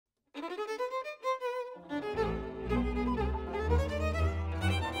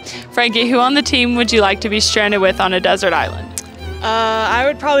Frankie, who on the team would you like to be stranded with on a desert island? I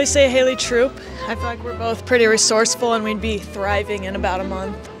would probably say Haley Troop. I feel like we're both pretty resourceful and we'd be thriving in about a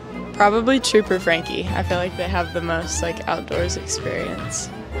month. Probably Trooper Frankie. I feel like they have the most outdoors experience.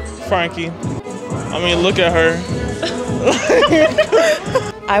 Frankie. I mean, look at her.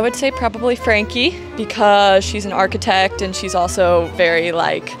 I would say probably Frankie because she's an architect and she's also very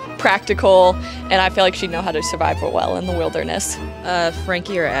practical, and I feel like she'd know how to survive well in the wilderness.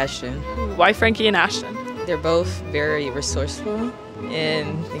 Frankie or Ashton. Why Frankie and Ashton? They're both very resourceful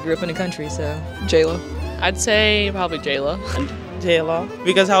and they grew up in the country, so. J-Lo. I'd say probably J-Lo. J-Lo.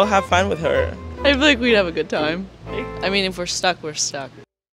 Because I'll have fun with her. I feel like we'd have a good time. I mean, if we're stuck, we're stuck.